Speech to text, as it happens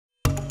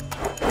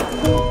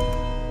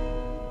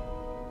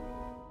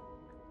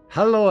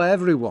Hello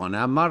everyone,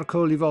 I'm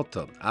Marco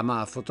Olivotto. I'm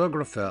a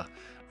photographer,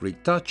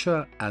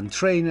 retoucher and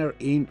trainer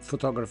in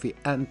photography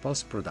and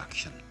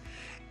post-production.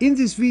 In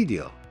this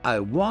video, I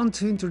want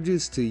to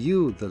introduce to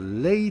you the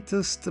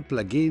latest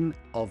plugin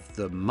of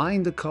the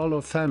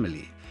MindtheColor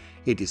family.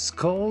 It is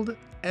called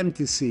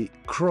Mtc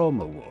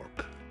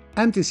ChromaWarp.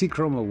 Mtc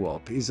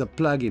ChromaWarp is a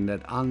plugin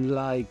that,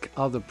 unlike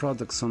other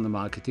products on the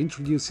market,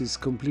 introduces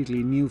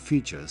completely new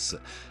features,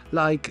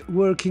 like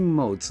working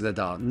modes that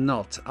are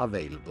not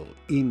available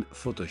in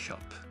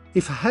Photoshop.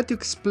 If I had to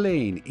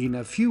explain in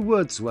a few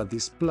words what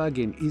this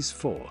plugin is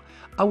for,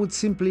 I would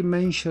simply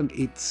mention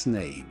its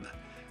name,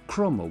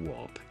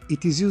 ChromaWarp.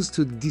 It is used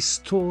to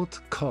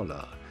distort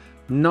color,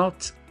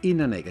 not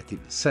in a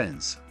negative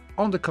sense.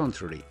 On the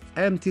contrary,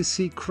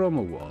 Mtc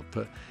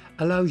ChromaWarp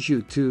allows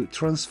you to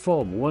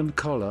transform one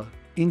color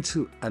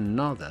into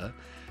another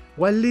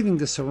while leaving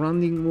the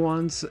surrounding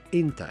ones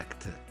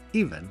intact,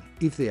 even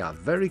if they are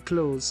very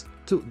close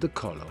to the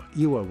color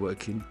you are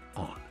working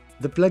on.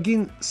 The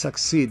plugin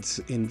succeeds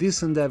in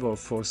this endeavor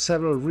for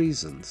several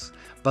reasons,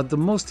 but the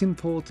most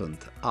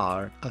important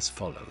are as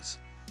follows.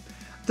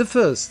 The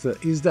first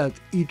is that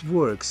it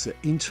works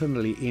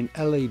internally in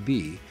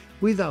LAB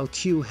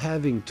without you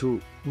having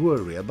to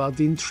worry about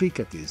the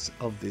intricacies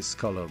of this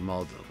color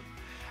model.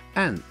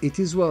 And it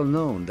is well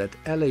known that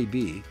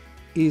LAB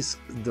is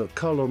the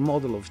color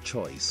model of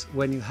choice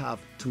when you have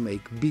to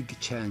make big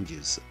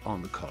changes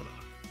on the color.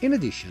 In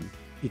addition,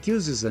 it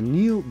uses a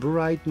new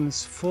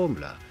brightness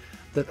formula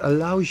that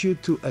allows you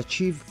to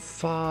achieve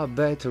far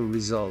better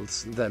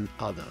results than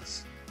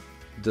others.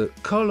 The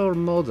color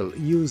model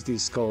used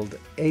is called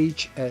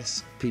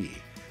HSP,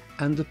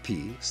 and the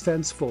P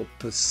stands for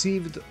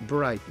perceived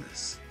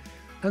brightness.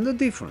 And the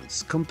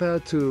difference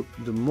compared to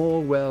the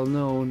more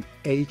well-known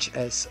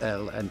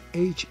HSL and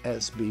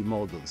HSB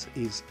models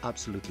is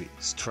absolutely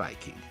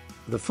striking.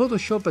 The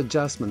Photoshop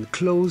adjustment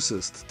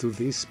closest to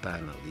this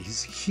panel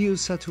is hue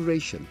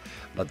saturation,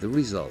 but the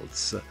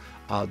results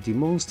are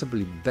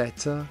demonstrably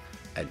better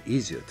and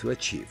easier to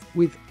achieve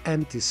with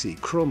Mtc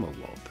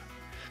ChromaWarp.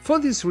 For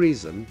this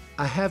reason,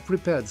 I have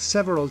prepared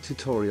several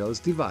tutorials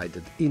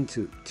divided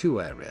into two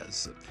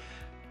areas.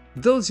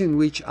 Those in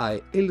which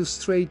I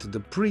illustrate the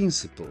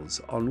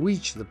principles on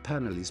which the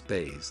panel is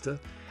based,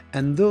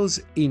 and those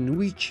in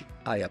which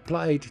I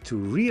apply it to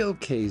real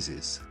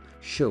cases,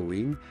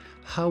 showing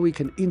how we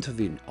can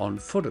intervene on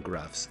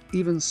photographs,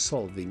 even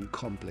solving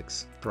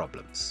complex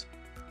problems.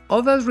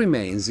 All that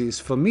remains is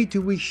for me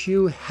to wish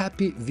you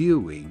happy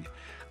viewing.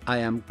 I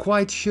am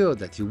quite sure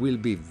that you will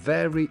be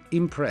very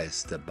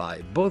impressed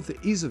by both the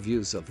ease of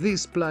use of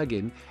this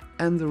plugin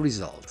and the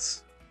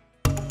results.